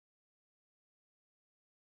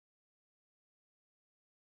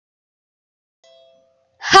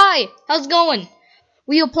Hi, how's it going?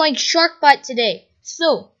 We are playing Shark Bite today,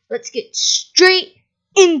 so let's get straight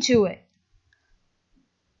into it.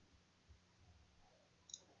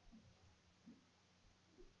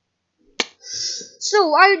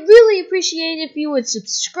 So I'd really appreciate if you would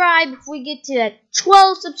subscribe. If we get to that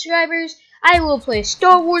 12 subscribers, I will play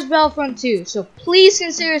Star Wars Battlefront 2. So please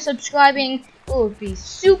consider subscribing. It would be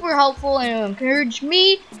super helpful and it will encourage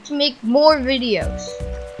me to make more videos.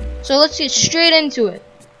 So let's get straight into it.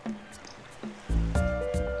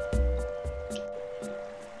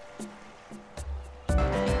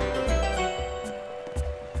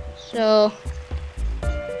 So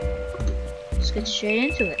let's get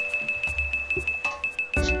straight into it.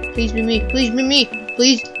 Please be me, please be me,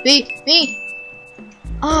 please be me.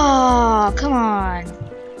 Oh, come on.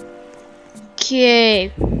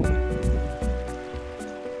 Okay.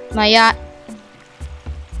 My yacht,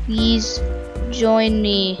 please join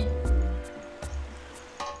me.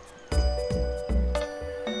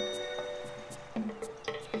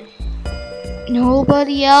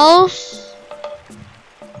 Nobody else?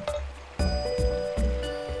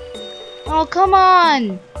 Oh, come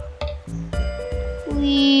on.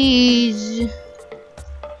 Please.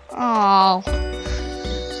 Oh.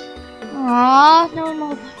 Aw, no, I'm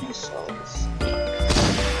all by myself.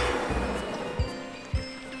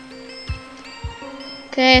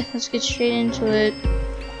 Okay, let's get straight into it.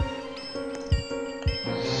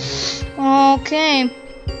 Okay.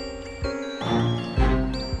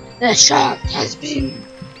 The shark has been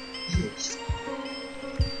released.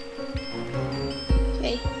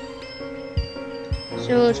 Okay.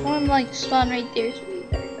 So it's one like spawn right there, so we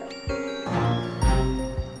better go.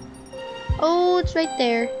 Oh, it's right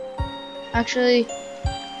there. Actually,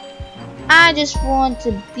 I just want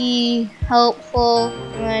to be helpful,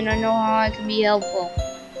 and I know how I can be helpful.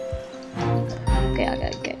 Okay, I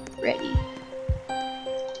gotta get ready.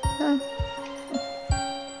 Huh.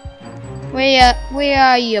 Where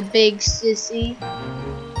are you, big sissy?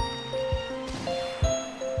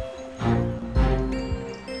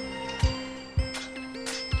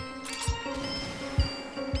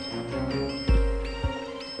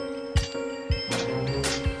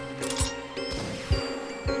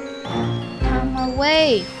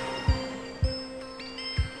 Way.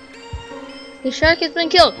 The shark has been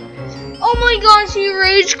killed. Oh my gosh, he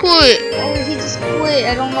rage quit. Oh, he just quit.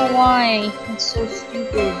 I don't know why. It's so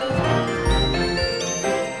stupid.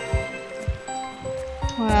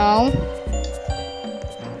 Well,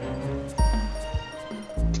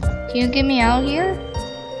 can you get me out here?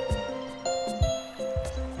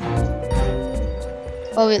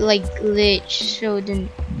 Oh, it like glitched, so it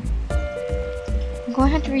didn't. I'm going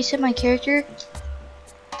to have to reset my character.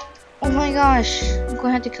 Oh my gosh, I'm going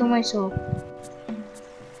to have to kill myself.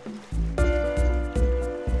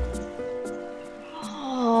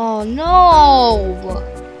 Oh no!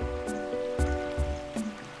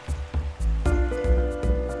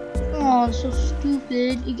 Oh, it's so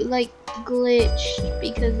stupid. It like glitched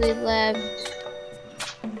because they left.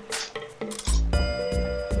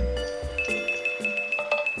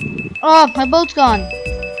 Oh, my boat's gone.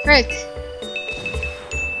 Frick.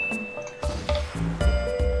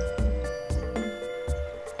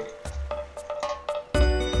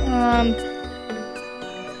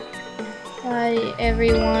 Hi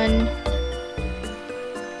everyone.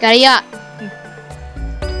 Got a yacht.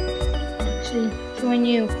 Actually, join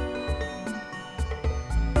you.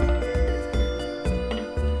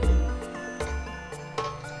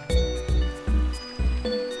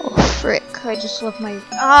 Oh frick! I just left my.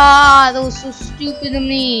 Ah, that was so stupid of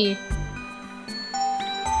me.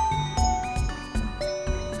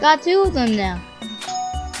 Got two of them now.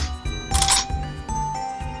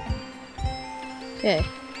 Okay.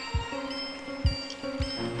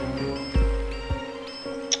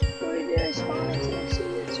 Where did I spawn? I can't see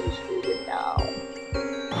it. So stupid now.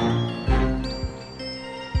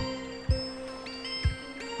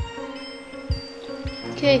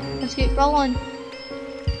 Okay, let's get rolling.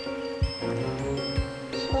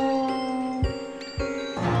 So,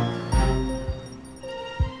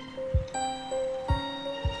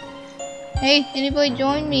 hey, anybody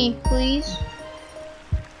join me, please?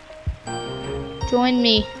 Join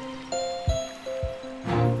me.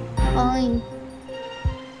 Fine.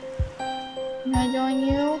 Can I join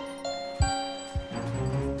you?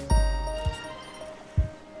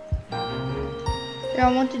 Yeah,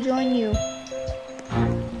 I want to join you.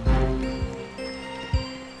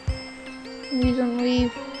 Please don't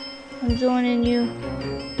leave. I'm joining you.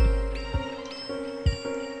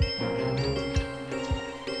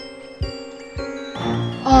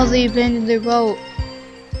 Oh, they abandoned their boat.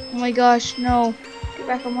 Oh my gosh, no. Get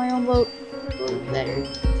back on my own boat. My boat is better.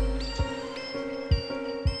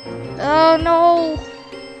 Oh no!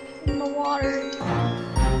 In the water.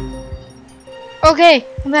 Okay,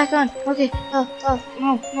 I'm back on. Okay. No,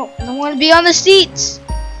 I don't want to be on the seats.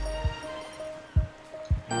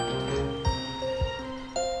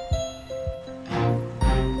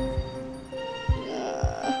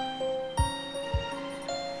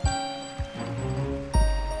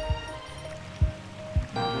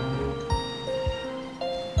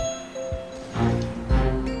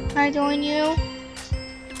 Can I join you?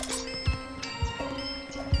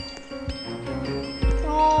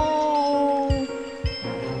 Oh.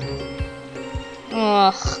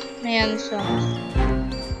 Ugh, man, this sucks.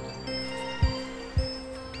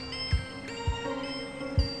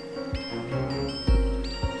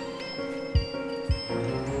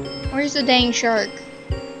 Where's the dang shark?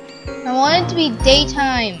 I want it to be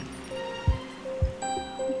daytime.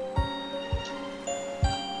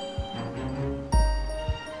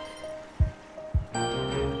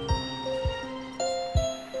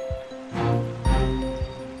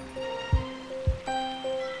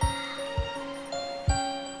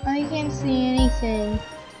 I can't see anything.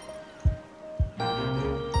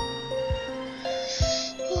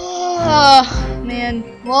 Oh, man.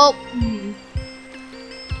 Well,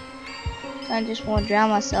 I just want to drown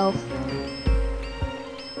myself.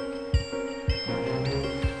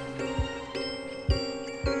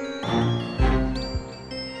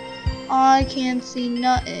 I can't see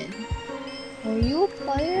nothing. Are you a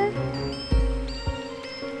player?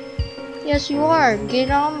 Yes, you are. Get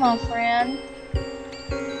on, my friend.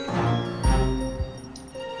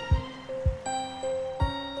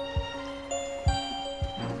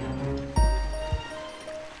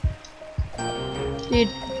 Dude,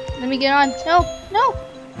 let me get on. No, no.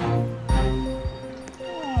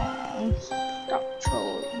 Oh, stop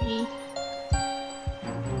trolling me.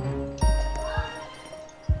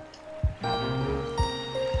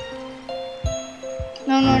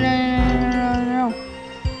 No.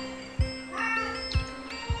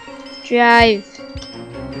 Drive.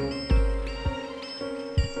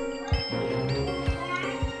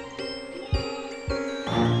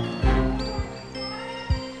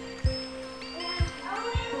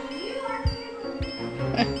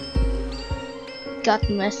 Got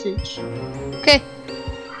the message. Okay.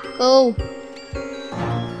 Go.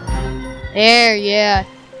 There, yeah.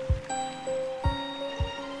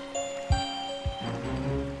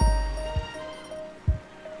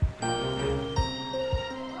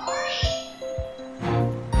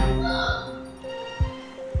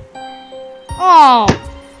 Oh.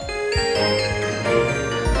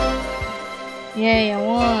 Yay, I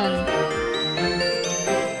won.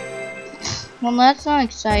 Well, that's not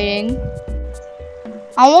exciting.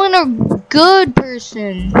 I want a good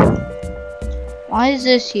person. Why is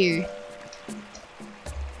this here?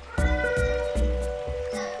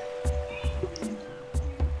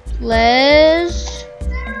 Let's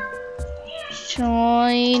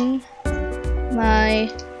join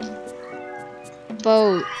my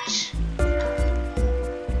boat.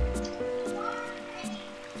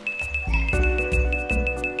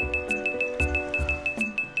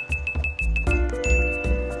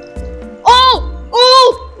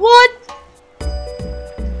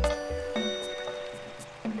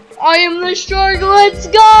 I am the shark, let's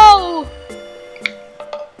go!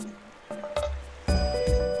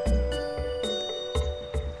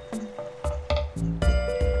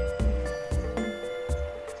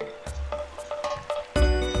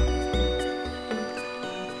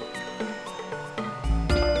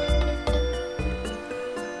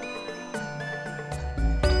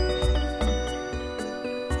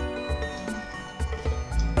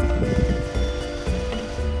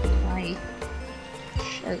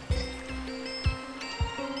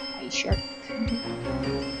 Shark.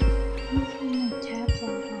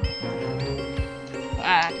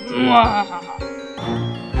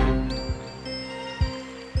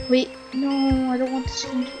 Wait, no, I don't want to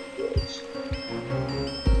skin this.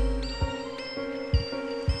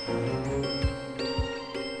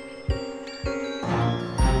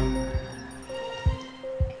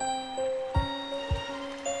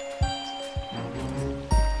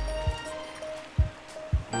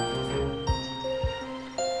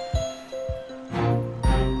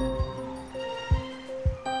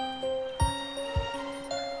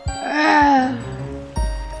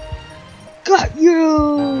 Got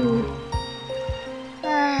you!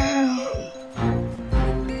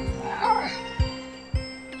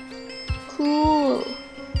 Cool.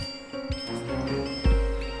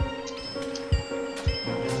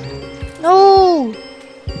 No!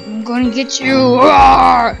 I'm gonna get you!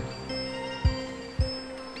 Roar!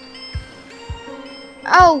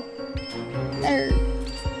 Ow! There.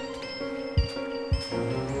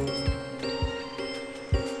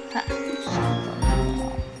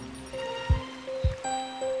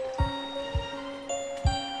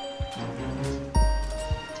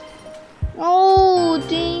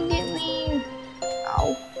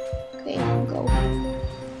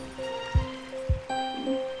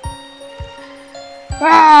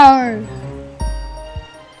 Arr!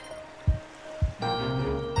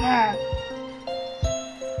 Ah.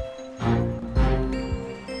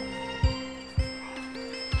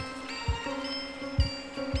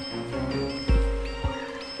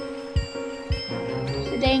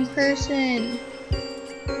 The dang person.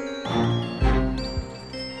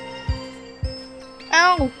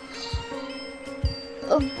 Ow!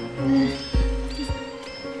 Oh.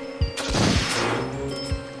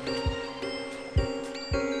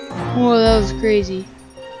 Whoa, that was crazy.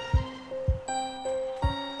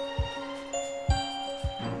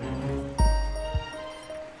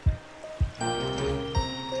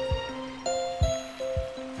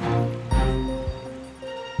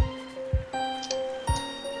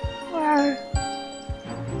 I'm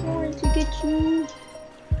going to get you.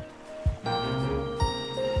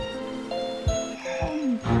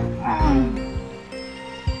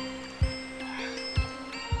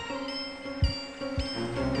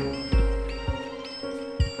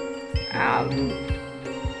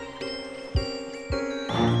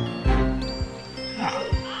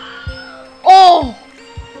 Oh!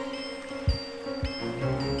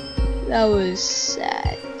 That was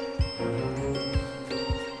sad.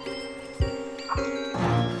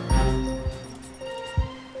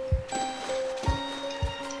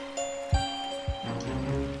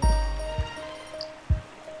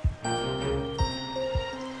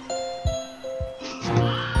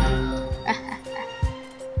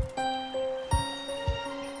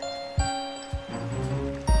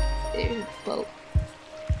 There's a boat.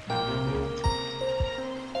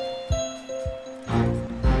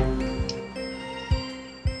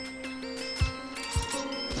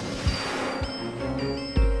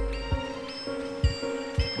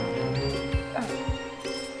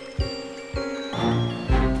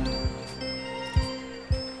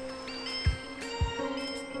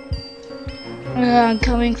 I'm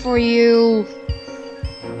coming for you.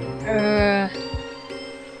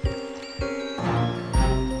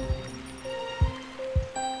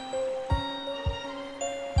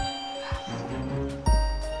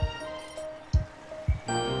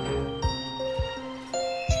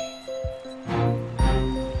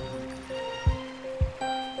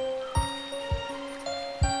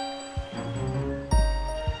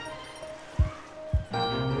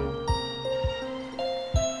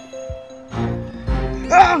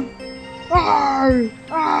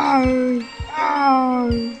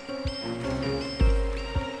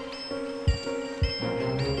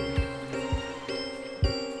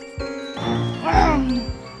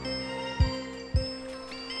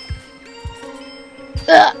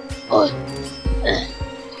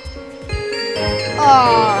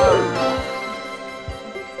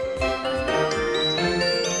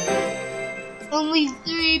 Only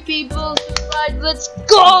 3 people survived. Let's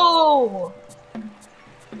go!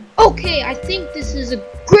 Okay, I think this is a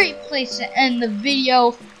great place to end the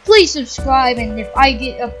video. Please subscribe, and if I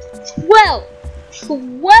get up to 12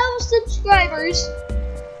 subscribers,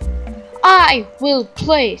 I will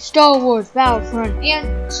play Star Wars Battlefront.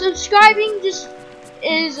 And subscribing just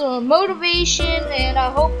is a motivation, and I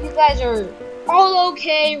hope you guys are all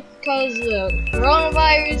okay because of the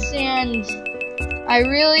coronavirus, and I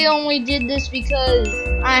really only did this because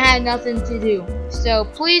I had nothing to do. So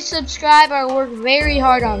please subscribe. I work very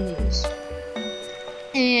hard on these.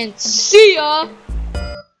 And see ya!